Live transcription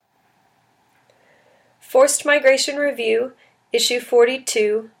Forced Migration Review, Issue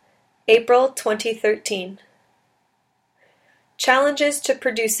 42, April 2013. Challenges to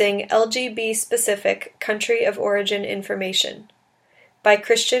Producing LGB-Specific Country of Origin Information by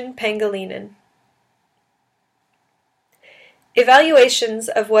Christian Pangilinan. Evaluations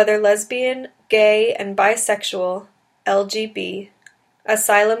of whether lesbian, gay, and bisexual (LGB)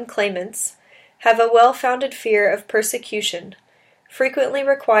 asylum claimants have a well-founded fear of persecution frequently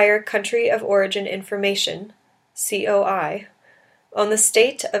require country of origin information (COI) on the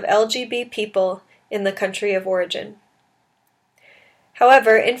state of LGB people in the country of origin.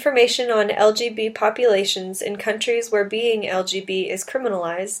 However, information on LGB populations in countries where being LGB is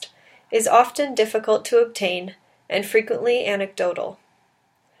criminalized is often difficult to obtain and frequently anecdotal.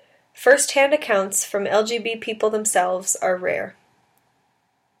 First-hand accounts from LGB people themselves are rare.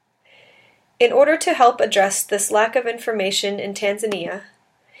 In order to help address this lack of information in Tanzania,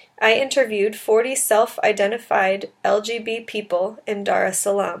 I interviewed 40 self-identified LGB people in Dar es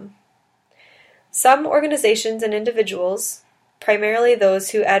Salaam. Some organizations and individuals, primarily those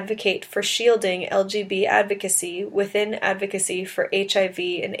who advocate for shielding LGB advocacy within advocacy for HIV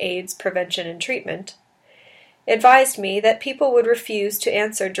and AIDS prevention and treatment, advised me that people would refuse to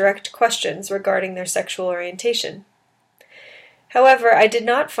answer direct questions regarding their sexual orientation. However, I did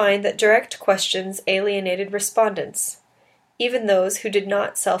not find that direct questions alienated respondents, even those who did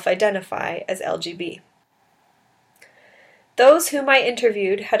not self-identify as LGB. Those whom I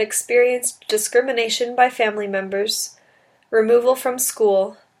interviewed had experienced discrimination by family members, removal from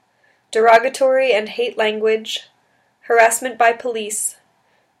school, derogatory and hate language, harassment by police,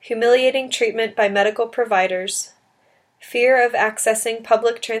 humiliating treatment by medical providers, fear of accessing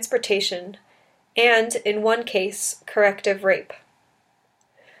public transportation, and, in one case, corrective rape.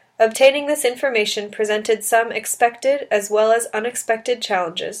 Obtaining this information presented some expected as well as unexpected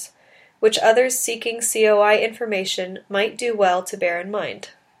challenges, which others seeking COI information might do well to bear in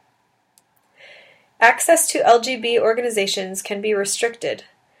mind. Access to LGB organizations can be restricted,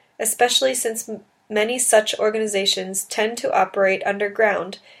 especially since many such organizations tend to operate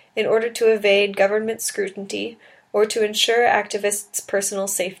underground in order to evade government scrutiny or to ensure activists' personal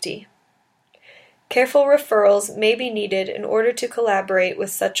safety. Careful referrals may be needed in order to collaborate with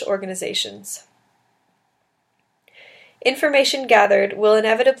such organizations. Information gathered will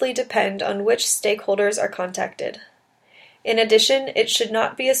inevitably depend on which stakeholders are contacted. In addition, it should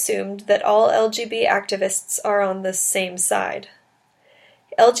not be assumed that all LGB activists are on the same side.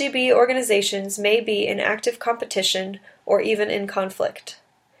 LGB organizations may be in active competition or even in conflict.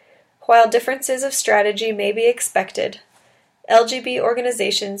 While differences of strategy may be expected, LGB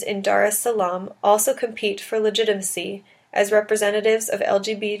organizations in Dar es Salaam also compete for legitimacy as representatives of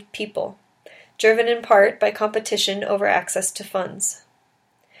LGB people, driven in part by competition over access to funds.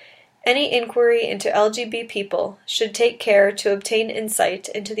 Any inquiry into LGB people should take care to obtain insight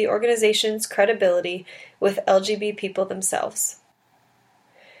into the organization's credibility with LGB people themselves.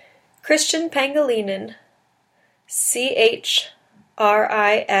 Christian Pangilinan,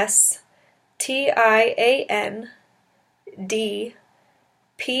 CHRISTPANGILINAN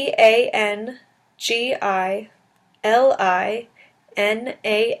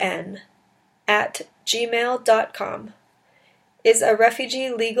 @gmail.com, is a refugee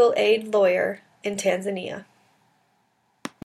legal aid lawyer in Tanzania.